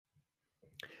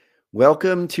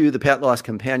Welcome to the Pet Loss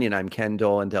Companion. I'm Ken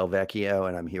Dolan Del Vecchio,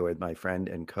 and I'm here with my friend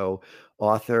and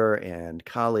co-author and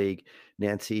colleague,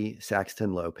 Nancy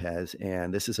Saxton Lopez.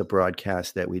 And this is a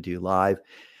broadcast that we do live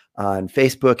on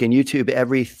Facebook and YouTube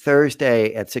every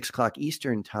Thursday at 6 o'clock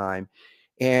Eastern Time.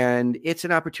 And it's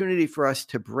an opportunity for us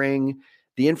to bring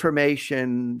the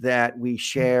information that we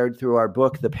shared through our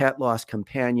book, The Pet Loss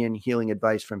Companion, Healing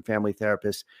Advice from Family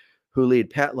Therapists Who Lead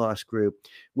Pet Loss Group,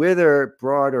 with a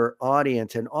broader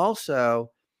audience. And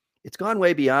also, it's gone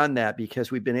way beyond that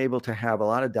because we've been able to have a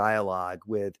lot of dialogue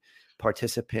with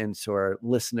participants or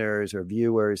listeners or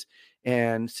viewers.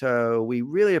 And so we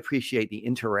really appreciate the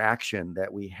interaction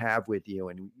that we have with you.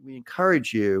 And we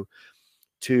encourage you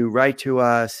to write to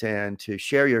us and to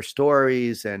share your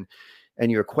stories and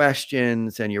your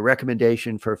questions and your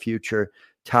recommendation for future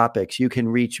topics. You can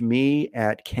reach me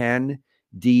at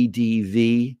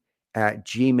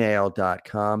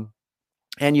kenddv@gmail.com.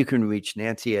 And you can reach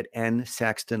Nancy at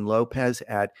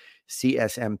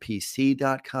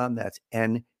nsaxtonlopez@csmpc.com. That's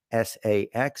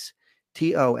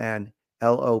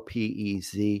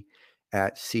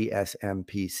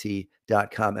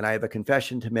NSAXTONLOPEZ@csmpc.com. And I have a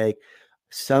confession to make.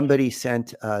 Somebody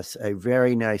sent us a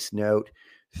very nice note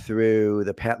through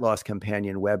the Pet Loss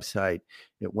Companion website.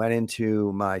 It went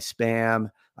into my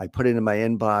spam. I put it in my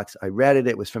inbox. I read it.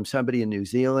 It was from somebody in New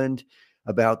Zealand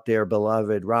about their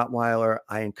beloved Rottweiler.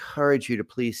 I encourage you to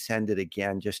please send it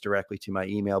again just directly to my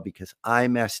email because I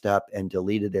messed up and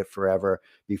deleted it forever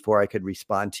before I could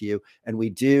respond to you. And we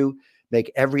do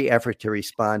make every effort to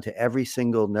respond to every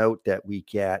single note that we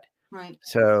get. Right.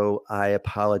 So I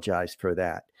apologize for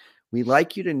that. We'd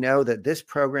like you to know that this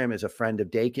program is a friend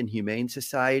of Dakin Humane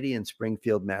Society in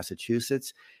Springfield,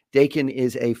 Massachusetts. Dakin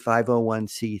is a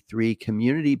 501c3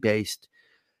 community-based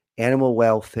animal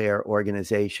welfare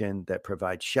organization that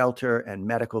provides shelter and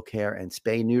medical care and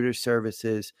spay-neuter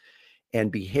services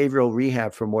and behavioral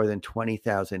rehab for more than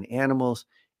 20,000 animals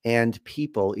and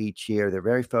people each year. They're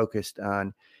very focused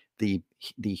on the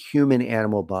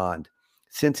human-animal bond.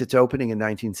 Since its opening in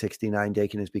 1969,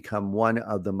 Dakin has become one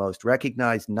of the most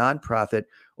recognized nonprofit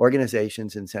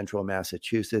organizations in central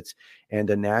Massachusetts and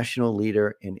a national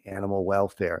leader in animal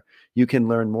welfare. You can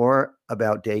learn more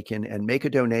about Dakin and make a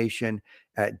donation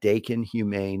at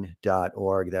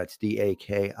dakinhumane.org. That's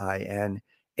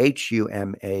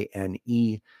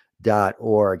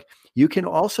DAKINHUMANE.org. You can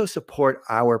also support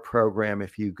our program.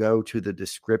 If you go to the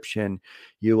description,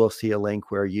 you will see a link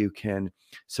where you can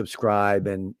subscribe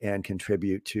and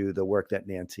contribute to the work that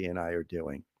Nancy and I are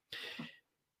doing.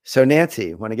 So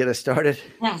Nancy, want to get us started?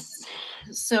 Yes.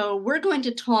 So we're going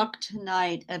to talk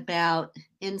tonight about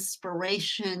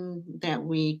inspiration that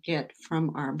we get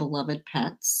from our beloved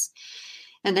pets.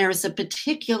 And there's a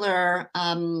particular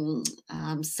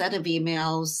set of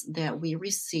emails that we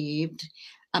received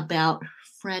about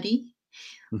Freddie,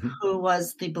 who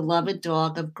was the beloved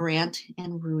dog of Grant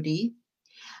and Rudy.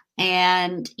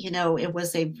 And, it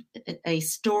was a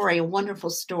story, a wonderful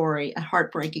story, a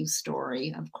heartbreaking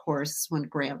story, of course, when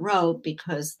Grant wrote,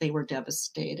 because they were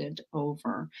devastated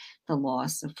over the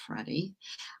loss of Freddie.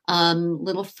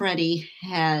 Little Freddie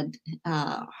had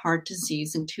heart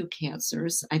disease and 2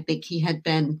 cancers. I think he had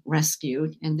been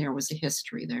rescued, and there was a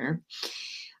history there.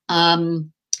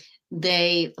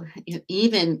 They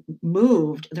even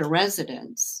moved the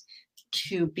residence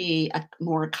to be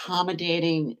more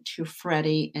accommodating to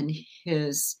Freddie and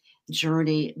his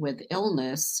journey with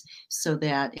illness so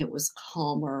that it was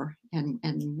calmer and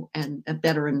a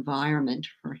better environment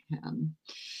for him.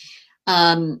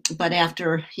 But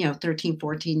after, 13,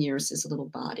 14 years, his little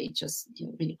body just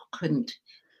couldn't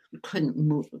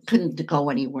move, couldn't go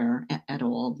anywhere at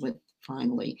all with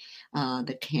finally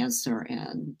the cancer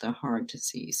and the heart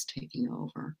disease taking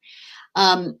over.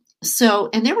 So,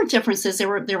 and there were differences. There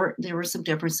were some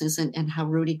differences in how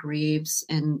Rudy grieves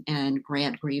and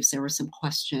Grant grieves. There were some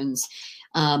questions.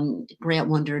 Grant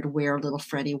wondered where little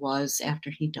Freddie was after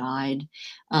he died.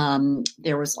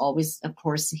 There was always, of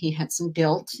course, he had some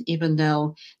guilt, even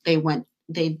though they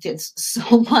did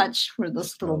so much for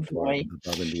this little boy.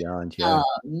 Above and beyond, yeah.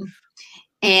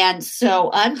 And so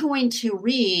I'm going to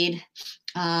read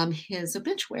his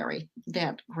obituary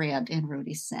that Grant and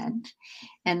Rudy sent.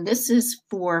 And this is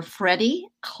for Freddie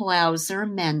Klauser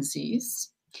Menzies.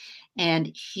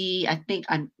 And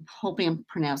I'm hoping I'm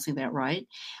pronouncing that right.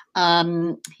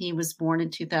 He was born in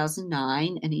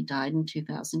 2009 and he died in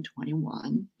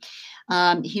 2021.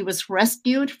 He was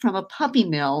rescued from a puppy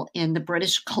mill in the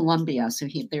British Columbia. So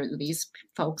these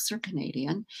folks are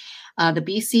Canadian. The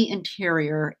BC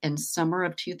Interior in summer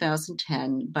of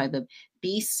 2010 by the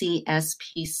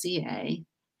BCSPCA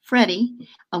Freddie,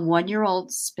 a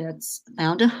 1-year-old Spitz,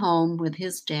 found a home with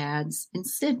his dads in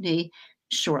Sydney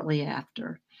shortly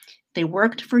after. They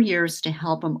worked for years to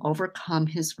help him overcome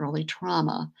his early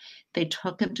trauma. They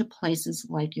took him to places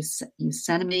like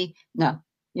Yosemite. No,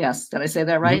 yes, did I say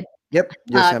that right? Mhm. Yep,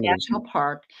 Yosemite. National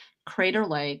Park, Crater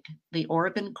Lake, the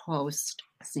Oregon coast,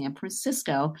 San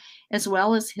Francisco, as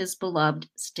well as his beloved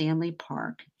Stanley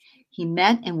Park. He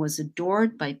met and was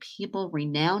adored by people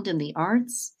renowned in the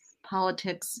arts,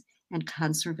 politics, and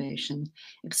conservation,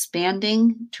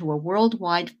 expanding to a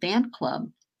worldwide fan club.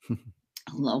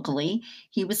 Locally,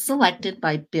 he was selected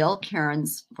by Bill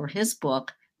Cairns for his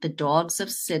book, The Dogs of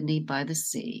Sydney by the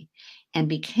Sea, and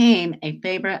became a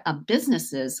favorite of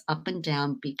businesses up and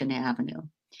down Beacon Avenue.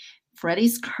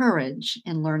 Freddie's courage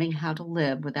in learning how to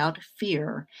live without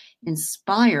fear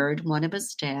inspired one of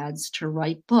his dads to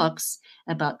write books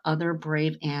about other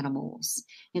brave animals,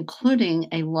 including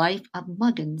A Life of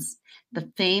Muggins,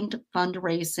 the famed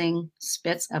fundraising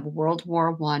Spitz of World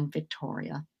War I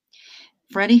Victoria.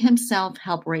 Freddie himself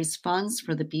helped raise funds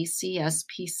for the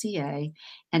BCSPCA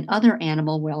and other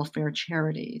animal welfare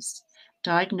charities.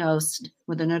 Diagnosed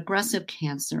with an aggressive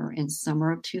cancer in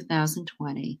summer of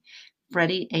 2020,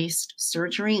 Freddie aced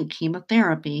surgery and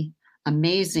chemotherapy,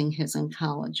 amazing his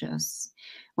oncologists.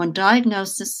 When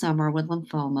diagnosed this summer with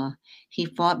lymphoma, he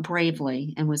fought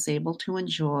bravely and was able to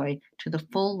enjoy to the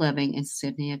full living in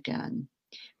Sydney again.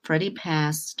 Freddie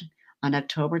passed on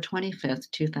October 25th,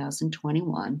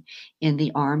 2021, in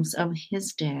the arms of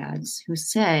his dads, who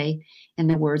say, in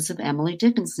the words of Emily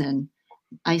Dickinson,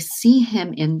 I see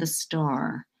him in the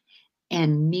star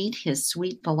and meet his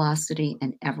sweet velocity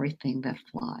in everything that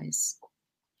flies.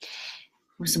 It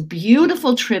was a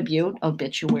beautiful tribute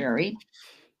obituary.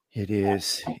 It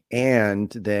is. And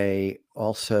they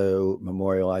also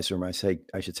memorialized, or I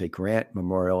should say Grant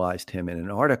memorialized him in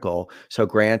an article. So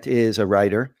Grant is a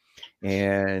writer,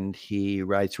 and he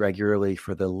writes regularly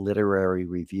for the Literary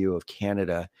Review of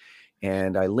Canada.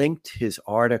 And I linked his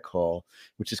article,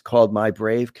 which is called My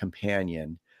Brave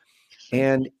Companion.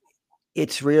 And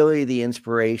it's really the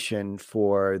inspiration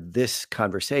for this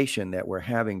conversation that we're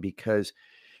having, because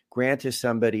Grant is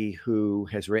somebody who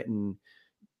has written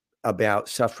about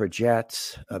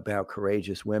suffragettes, about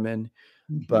courageous women,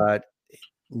 but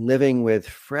living with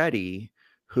Freddie,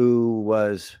 who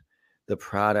was the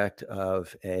product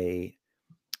of a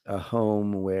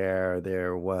home where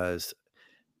there was,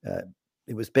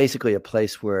 it was basically a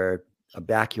place where a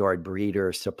backyard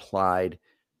breeder supplied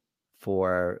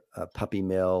for a puppy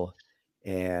mill,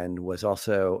 and was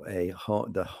also a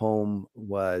home. The home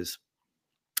was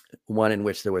one in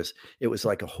which it was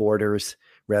like a hoarder's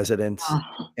residence. Oh,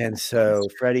 And so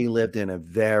Freddie lived in a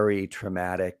very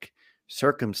traumatic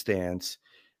circumstance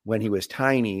when he was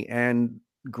tiny. And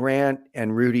Grant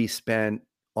and Rudy spent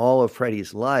all of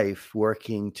Freddie's life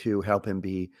working to help him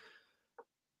be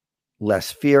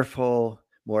less fearful,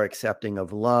 more accepting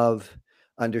of love,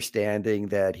 understanding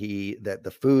that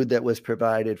the food that was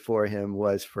provided for him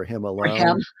was for him for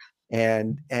him.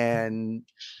 alone. And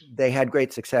they had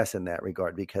great success in that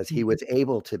regard, because he was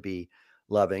able to be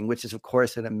loving, which is of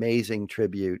course an amazing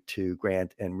tribute to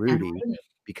Grant and Rudy,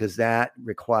 because that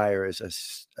requires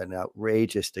an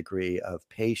outrageous degree of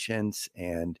patience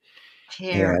and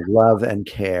Care. love and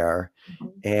care.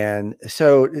 And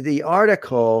so the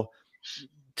article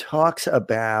talks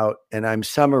about, and I'm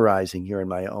summarizing here in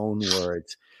my own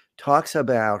words, talks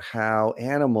about how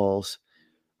animals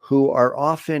who are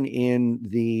often in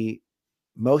the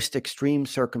most extreme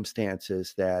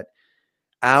circumstances, that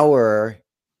our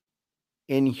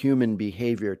inhuman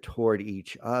behavior toward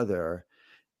each other,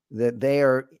 that they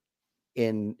are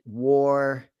in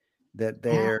war, that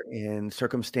they're in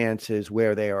circumstances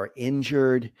where they are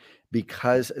injured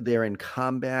because they're in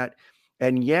combat,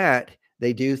 and yet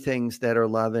they do things that are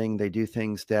loving, they do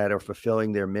things that are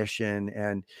fulfilling their mission.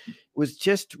 And it was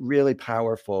just really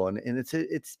powerful. And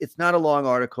it's not a long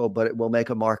article, but it will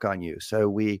make a mark on you. So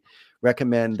we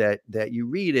recommend that you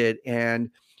read it.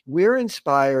 And we're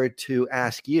inspired to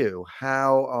ask you,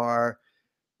 how are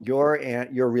your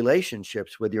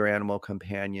relationships with your animal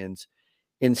companions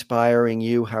inspiring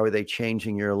you? How are they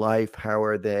changing your life? How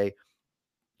are they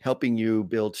helping you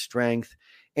build strength?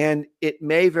 And it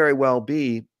may very well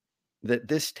be that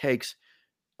this takes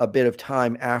a bit of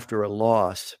time after a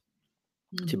loss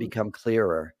to become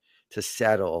clearer, to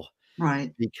settle,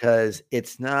 Right. because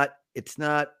it's not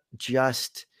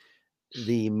just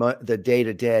the day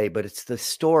to day, but it's the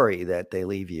story that they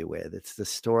leave you with. It's the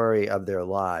story of their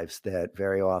lives that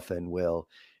very often will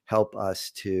help us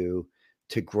to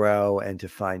grow and to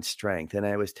find strength. And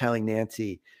I was telling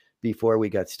Nancy before we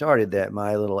got started that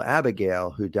my little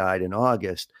Abigail, who died in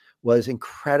August, was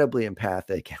incredibly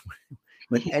empathic.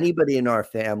 When Yeah. anybody in our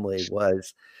family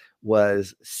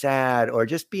was sad or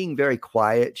just being very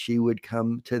quiet, she would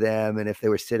come to them. And if they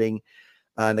were sitting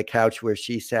on the couch where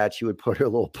she sat, she would put her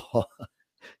little paw.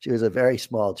 She was a very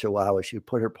small chihuahua. She would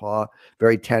put her paw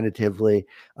very tentatively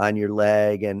on your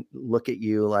leg and look at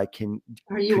you like,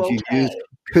 Are you could you okay? use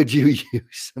could you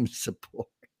use some support?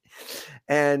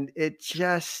 And it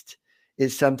just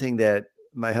is something that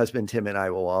my husband Tim and I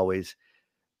will always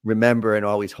remember and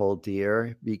always hold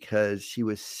dear, because she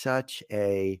was such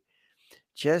a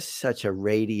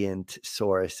radiant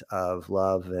source of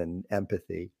love and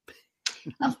empathy.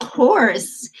 Of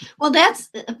course. Well, that's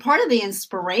part of the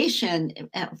inspiration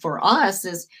for us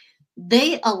is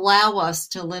they allow us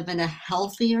to live in a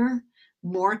healthier,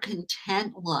 more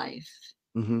content life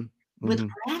Mhm, with mhm.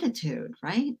 gratitude,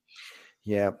 right?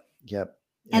 Yep, yep,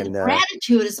 And and,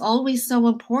 gratitude is always so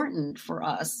important for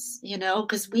us,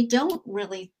 because we don't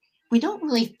really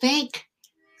thank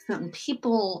certain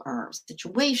people or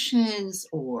situations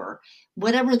or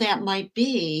whatever that might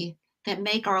be that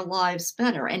make our lives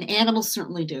better. And animals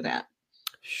certainly do that.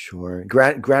 sure.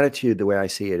 Gratitude, the way I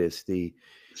see it, is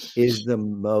the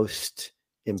most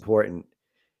important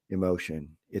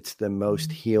emotion. It's the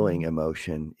most healing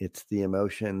emotion. It's the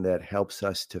emotion that helps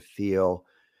us to feel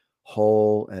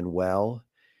whole and well.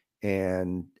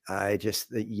 And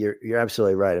you're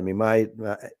absolutely right. I mean,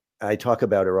 I talk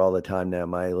about her all the time now.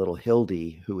 My little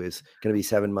Hildy, who is going to be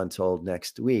 7 months old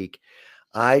next week.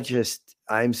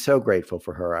 I'm so grateful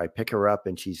for her. I pick her up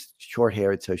and she's short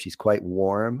haired, so she's quite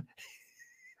warm.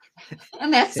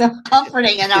 And that's so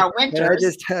comforting in our And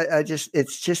winters.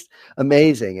 it's just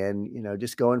amazing. And,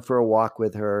 just going for a walk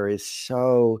with her is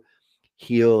so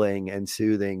healing and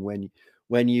soothing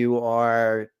when you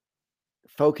are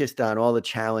focused on all the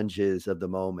challenges of the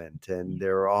moment. And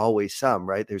there are always some,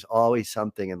 right? There's always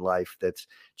something in life that's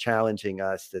challenging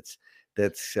us.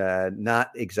 That's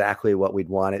not exactly what we'd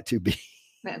want it to be.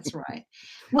 That's right.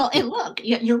 Well, and look,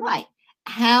 you're right.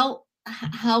 How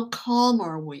calm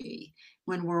are we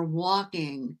when we're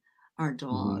walking our Mhm,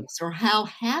 dogs, or how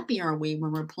happy are we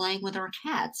when we're playing with our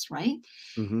cats, right?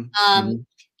 mhm, Um, mhm.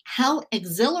 how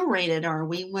exhilarated are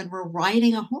we when we're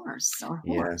riding a horse or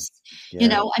Yeah, horse?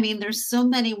 yeah, I mean, there's so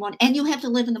many and you have to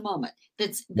live in the moment.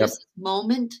 That's yep, This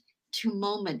moment to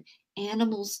moment.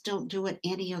 Animals don't do it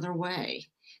any other way.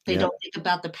 They yep, don't think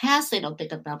about the past. They don't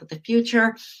think about the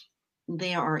future.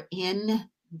 They are in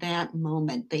that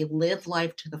moment. They live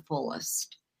life to the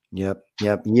fullest. yep,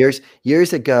 yep.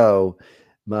 Years ago,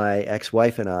 my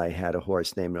ex-wife and I had a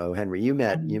horse named O. Henry. You Um,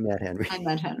 met Henry. I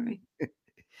met Henry.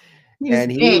 He was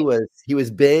And he big. was he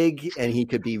was big and he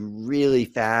could be really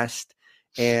fast.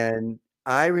 And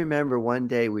I remember one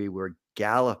day we were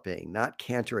galloping, not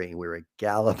cantering, we were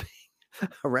galloping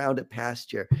around a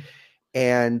pasture.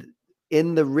 And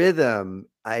in the rhythm,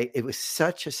 it was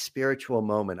such a spiritual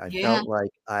moment. I Yeah, felt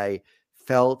like I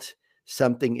felt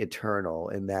something eternal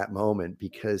in that moment,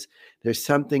 because there's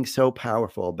something so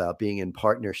powerful about being in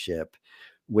partnership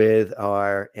with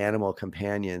our animal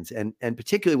companions. And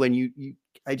particularly when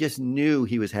I just knew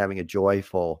he was having a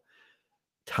joyful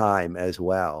time as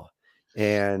well.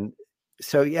 And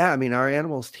so, yeah, I mean, our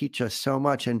animals teach us so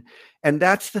much. And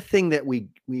that's the thing that we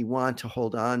want to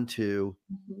hold on to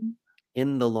mhm.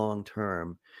 in the long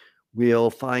term. We'll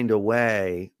find a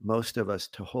way, most of us,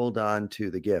 to hold on to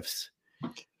the gifts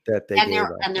that they And gave there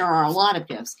us. and there are a lot of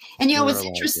gifts. And There are it's a lot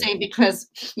of gifts. interesting because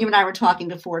you and I were talking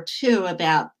before too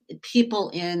about people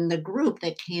in the group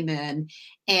that came in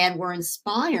and were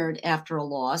inspired after a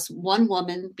loss. One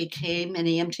woman became an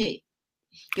EMT.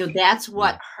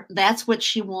 Yeah. That's what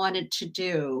she wanted to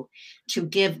do, to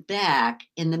give back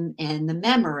in the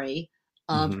memory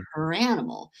of Hmm. her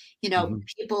animal. Hmm.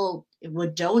 People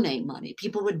would donate money,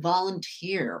 people would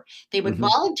volunteer. They would Hmm.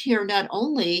 volunteer not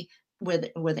only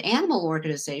with animal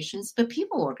organizations, but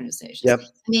people organizations. Yep.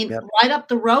 I mean, Yep. right up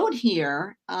the road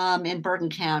here, in Bergen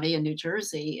County in New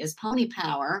Jersey, is Pony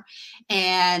Power,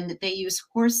 and they use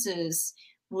horses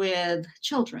with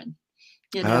children.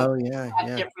 You know, Oh, yeah. have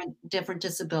Yeah. different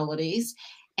disabilities.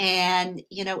 And,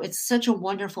 it's such a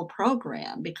wonderful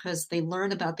program because they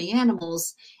learn about the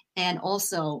animals, and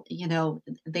also,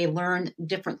 they learn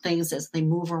different things as they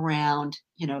move around,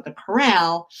 the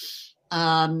corral.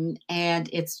 And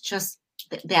it's just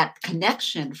that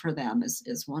connection for them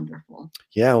is wonderful.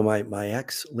 Yeah. Well, my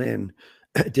ex Lynn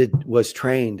was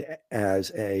trained as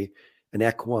an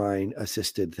equine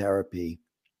assisted therapy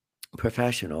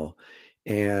professional.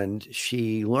 And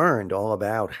she learned all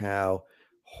about how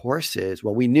horses,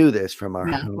 well, we knew this from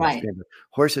our Yeah, own right. experience, but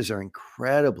horses are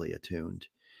incredibly attuned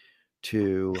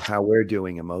to how we're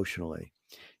doing emotionally.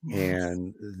 Yes.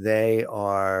 and they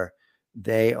are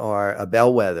a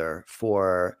bellwether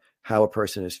for how a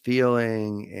person is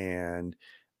feeling and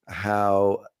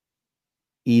how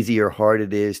easy or hard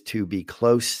it is to be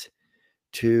close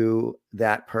to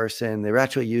that person. They're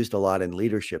actually used a lot in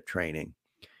leadership training.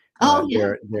 Oh, yeah.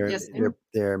 They're they're Yes, they are. they're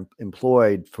they're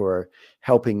employed for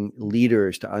helping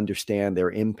leaders to understand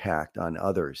their impact on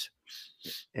others.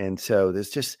 And so there's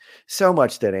just so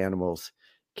much that animals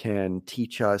can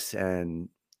teach us and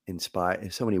inspire,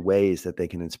 so many ways that they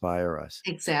can inspire us.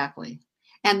 Exactly.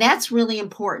 And that's really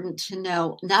important to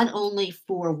know, not only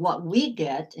for what we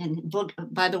get, and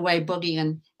by the way, Boogie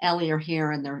and Ellie are here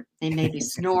and they may be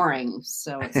snoring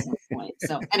so at some point.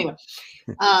 So anyway,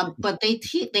 but they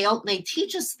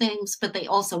teach us things, but they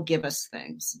also give us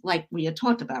things like we had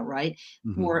talked about, right?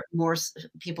 Mhm, More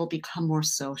people become more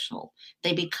social.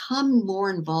 They become more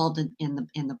involved in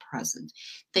the present.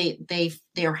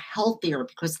 They're healthier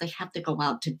because they have to go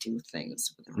out to do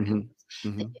things with their mhm, animals.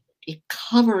 mhm. It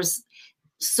covers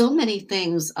so many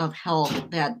things of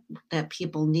health that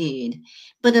people need,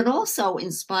 but it also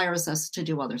inspires us to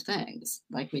do other things,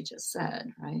 like we just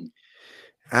said, right? You know,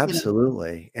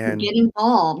 Absolutely. to And get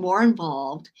involved, more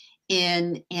involved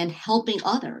in helping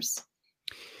others.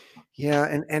 yeah,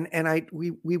 and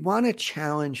we want to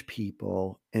challenge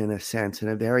people in a sense, in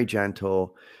a very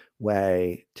gentle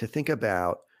way, to think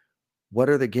about what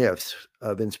are the gifts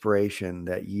of inspiration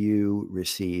that you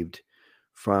received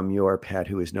from your pet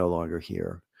who is no longer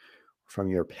here, from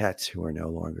your pets who are no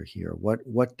longer here. What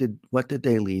did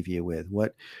they leave you with?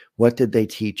 What did they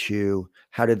teach you?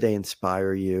 How did they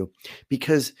inspire you?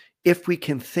 Because if we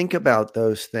can think about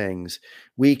those things,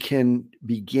 we can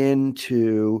begin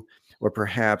to, or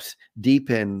perhaps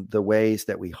deepen the ways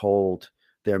that we hold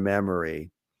their memory,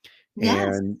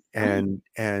 Yes, right,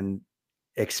 and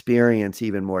experience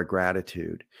even more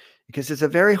gratitude. Because it's a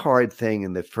very hard thing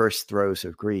in the first throes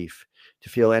of grief to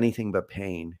feel anything but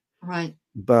pain. right.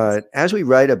 But as we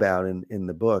write about in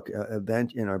the book,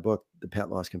 event in our book, The Pet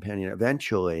Loss Companion,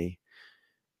 eventually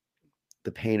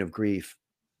the pain of grief,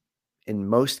 in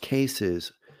most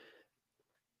cases,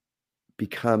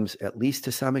 becomes, at least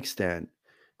to some extent,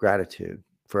 gratitude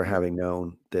for Yeah, having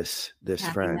known this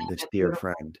having friend, this that dear beautiful,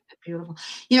 friend. beautiful.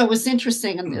 It was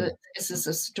interesting, and this is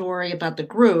a story about the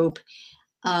group.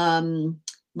 Um,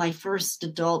 my first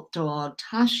adult dog,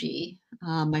 Tashi,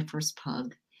 my first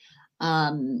pug,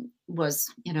 was,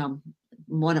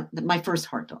 one of my first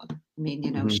heart dog. I mean,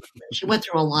 Mhm. she went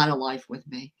through a lot of life with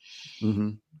me.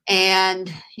 Mhm.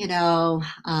 And,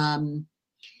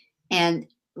 and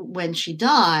when she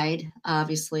died,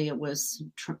 obviously it was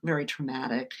very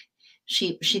traumatic.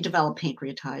 She developed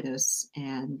pancreatitis,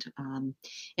 and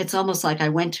it's almost like I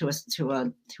went to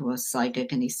a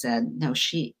psychic, and he said no,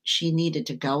 she needed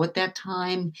to go at that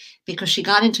time because she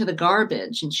got into the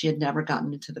garbage, and she had never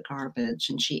gotten into the garbage,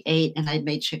 and she ate, and I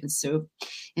made chicken soup,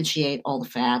 and she ate all the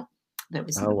fat that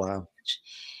was in Oh, the wow. garbage.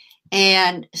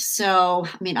 And so,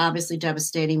 I mean, obviously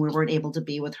devastating. We weren't able to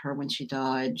be with her when she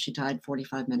died. She died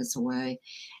 45 minutes away.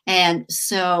 And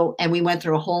so, and we went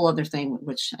through a whole other thing,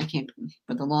 which I can't,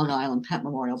 but the Long Island Pet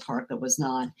Memorial Park that was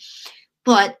not.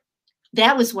 But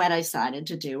that was when I decided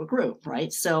to do a group,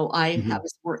 right? So Mhm.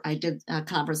 I did a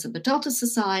conference at the Delta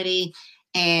Society,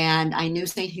 and I knew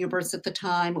St. Hubert's at the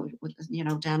time,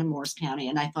 down in Morris County.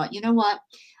 And I thought, you know what?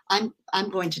 I'm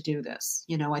going to do this.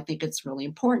 I think it's really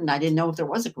important. I didn't know if there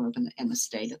was a group in the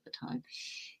state at the time.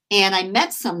 And I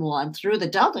met someone through the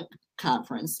Delta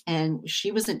conference, and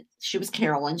she was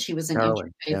Carolyn. She was an Carolyn,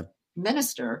 interfaith yeah.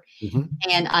 minister, Mhm.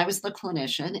 and I was the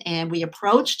clinician. And we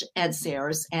approached Ed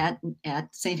Sayers at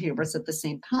St. Hubert's at the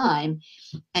same time,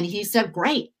 and he said,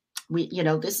 "Great,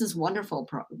 this is wonderful.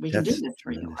 We can do That's this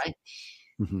for you, tremendous. right?"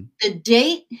 Mhm. The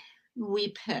date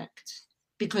we picked,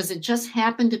 because it just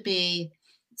happened to be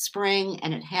spring,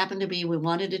 and it happened to be we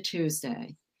wanted a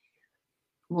Tuesday,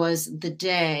 was the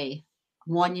day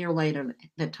 1 year later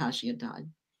that Tashi had died.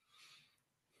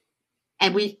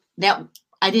 And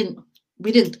I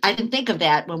didn't think of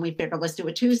that when we figured, let's do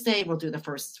a Tuesday. We'll do the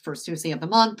first Tuesday of the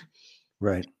month.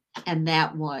 Right. And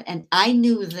I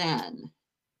knew then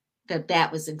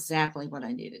that was exactly what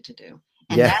I needed to do.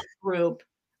 And Yeah, that group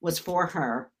was for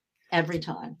her every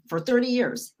time for 30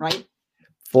 years, right?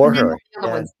 for And then her. the other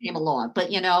Yeah, ones came along, but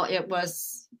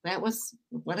that was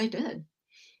what I did, you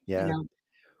yeah. know.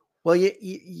 Well,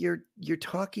 you're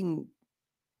talking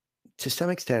to some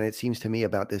extent, it seems to me,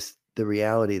 about the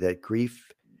reality that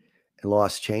grief and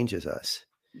loss changes us.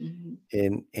 Mhm.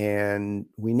 And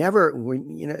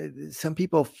some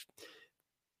people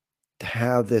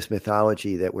have this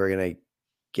mythology that we're going to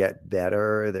get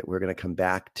better, that we're going to come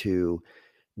back to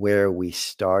where we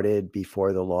started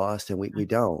before the loss, and we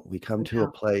don't. We come to a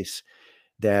No. place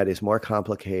that is more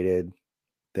complicated,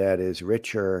 that is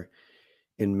richer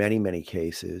in many, many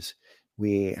cases.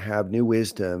 We have new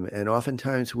wisdom, and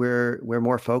oftentimes we're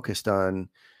more focused on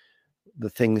the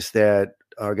things that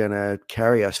are going to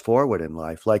carry us forward in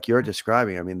life, like you're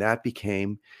describing. I mean, that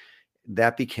became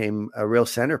a real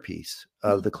centerpiece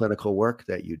of Mhm. the clinical work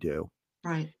that you do,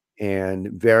 Right.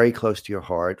 and very close to your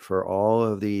heart for all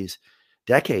of these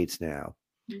decades now.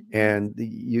 Mhm. And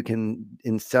you can,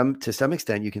 to some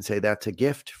extent, you can say that's a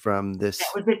gift from That this,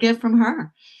 was a gift from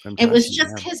her. from It was Tashi.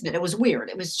 just Yeah. kismet. It was weird.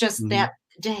 It was just Hmm. that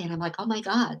day, and I'm like, "Oh my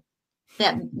god."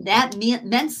 That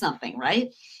meant something,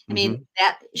 right? I mean, Hmm.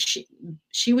 that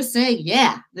she was saying,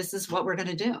 "Yeah, this is what we're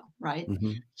gonna do," right?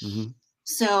 Hmm. Hmm.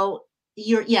 So,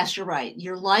 yes, you're right.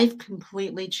 Your life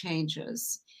completely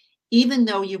changes. Even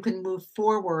though you can move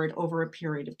forward over a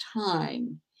period of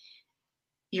time,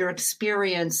 your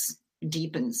experience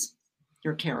deepens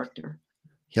your character.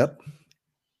 Yep.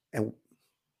 And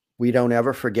we don't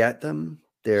ever forget them.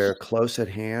 They're close at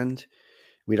hand.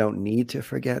 We don't need to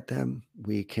forget them.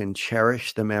 We can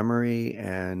cherish the memory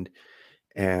and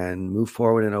move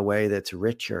forward in a way that's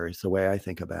richer, is the way I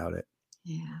think about it.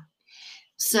 Yeah.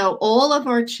 So all of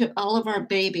our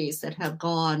babies that have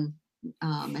gone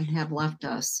and have left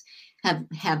us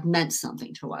have meant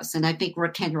something to us. And I think we're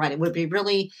Ken, you're right. It would be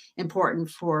really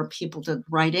important for people to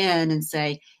write in and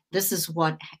say, this is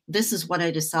what this is what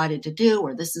I decided to do,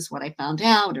 or this is what I found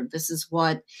out, or this is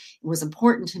what was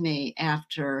important to me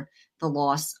after the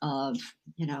loss of,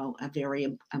 a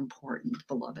very important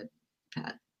beloved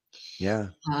pet. Yeah.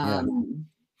 Yeah. Um,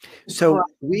 So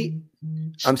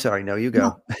I'm sorry, no, you no,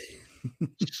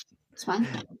 go. it's fine.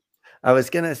 I was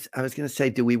gonna say,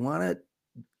 do we wanna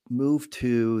move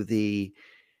to the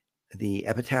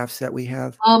epitaphs that we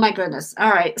have? Oh my goodness. All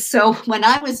right. So when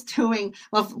I was doing,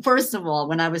 well, first of all,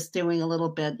 when I was doing a little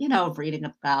bit, of reading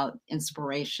about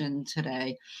inspiration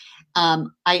today,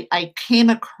 I came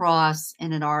across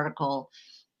in an article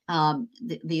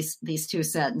these two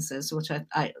sentences, which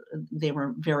they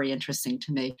were very interesting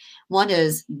to me. One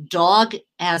is dog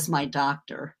as my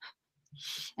doctor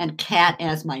and cat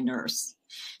as my nurse.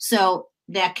 So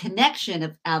that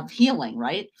connection of healing,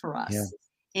 right, for Yeah. us,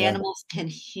 Yeah. animals can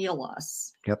heal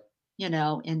us, Yep.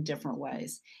 in different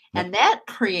ways. Yep. And that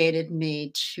created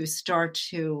me to start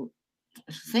to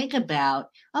think about,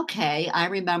 okay, I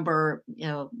remember,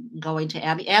 going to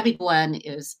Abbey Glen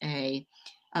is a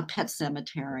pet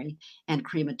cemetery and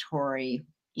crematory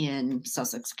in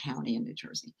Sussex County in New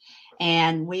Jersey.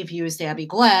 And we've used Abbey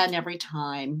Glen every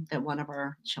time that one of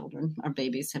our children, our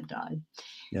babies have died.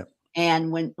 Yep.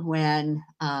 And when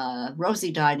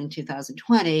Rosie died in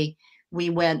 2020, we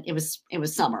went. It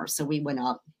was summer, so we went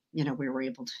up. We were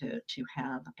able to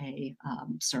have a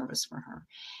service for her,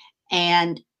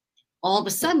 and all of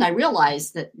a sudden, I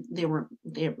realized that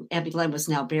Abbey Glen was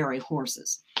now burying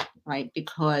horses, right?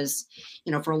 Because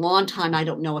for a long time, I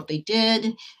don't know if they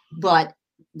did, but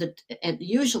and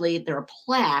usually there are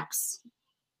plaques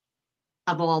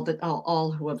of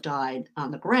all who have died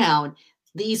on the ground.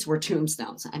 These were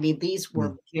tombstones. I mean, these Mm.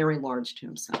 were very large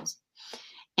tombstones.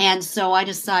 And so I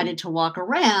decided to walk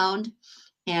around,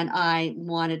 and I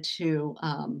wanted to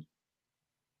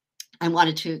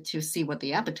see what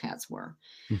the epitaphs were,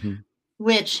 Mhm.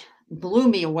 which blew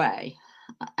me away.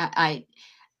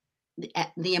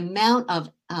 The amount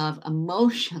of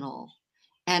emotional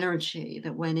energy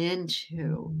that went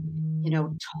into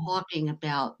talking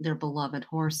about their beloved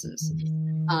horses.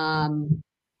 Um,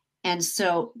 And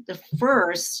so the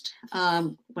first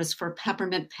was for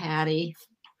Peppermint Patty.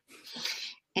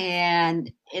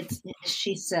 And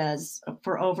she says,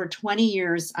 for over 20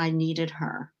 years, I needed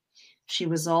her. She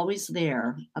was always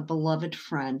there, a beloved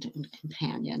friend and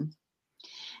companion.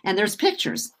 And there's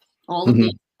pictures. All of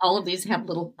these, Mhm. all of these have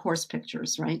little course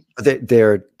pictures, right?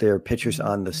 They're pictures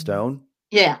on the stone?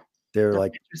 Yeah, They're they're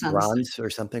like pictures on the side. bronze or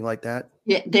something like that?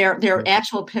 Yeah, they're Yeah.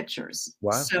 actual pictures.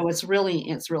 Wow. So it's really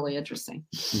interesting.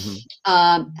 Mhm.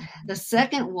 Um, the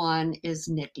second one is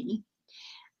Nikki.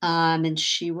 And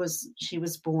she was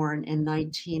born in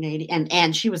 1980,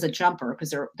 and she was a jumper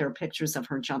because there are pictures of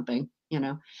her jumping.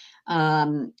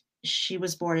 Um, she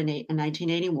was born in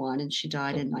 1981 and she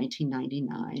died in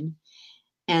 1999.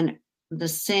 And the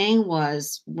saying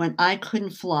was, when I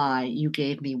couldn't fly, you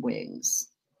gave me wings,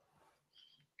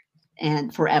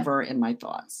 and forever in my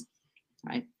thoughts,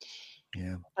 right?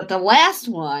 Yeah. But the last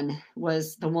one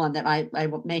was the one that I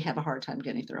may have a hard time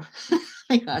getting through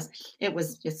because it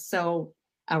was just so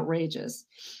outrageous.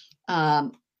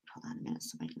 Hold on a minute,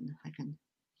 so I can.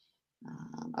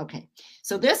 Okay,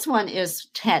 so this one is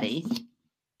Teddy,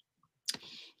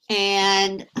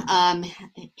 And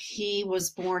he was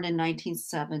born in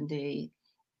 1970,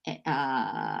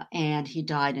 and he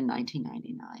died in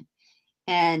 1999.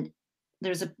 And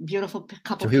there's a beautiful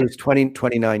couple So he was pictures.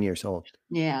 29 years old.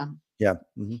 Yeah. Yeah.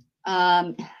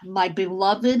 My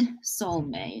beloved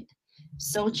soulmate,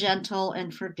 so gentle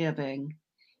and forgiving,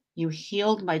 you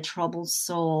healed my troubled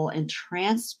soul and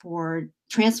transformed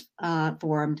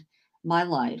my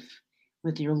life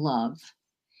with your love.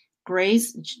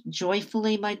 Grace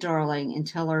joyfully, my darling,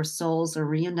 until our souls are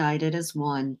reunited as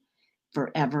one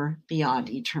forever beyond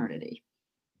eternity.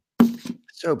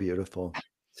 So beautiful.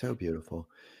 So beautiful.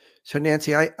 So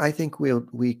Nancy, I think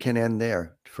we can end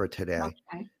there for today.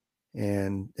 Okay.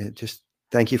 And just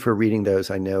thank you for reading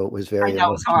those. I know it was I very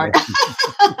know it's hard.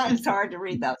 emotional. It's hard to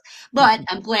read those, but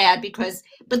I'm glad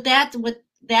but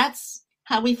that's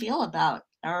how we feel about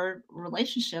our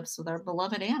relationships with our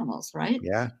beloved animals, right?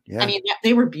 Yeah. I Yeah. mean,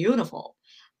 they were beautiful,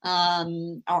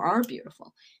 or are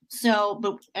beautiful. So,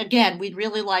 but again, we'd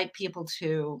really like people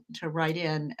to write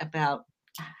in about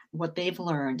what they've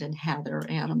learned and how their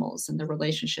animals and their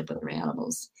relationship with their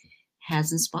animals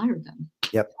has inspired them,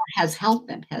 Yep. has helped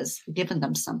them, has given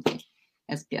them something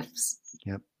as gifts.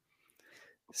 Yep.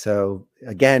 So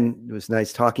again, it was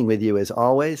nice talking with you as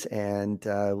always, and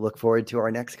look forward to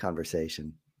our next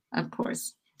conversation. Of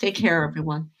course. Take care,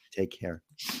 everyone. Take care.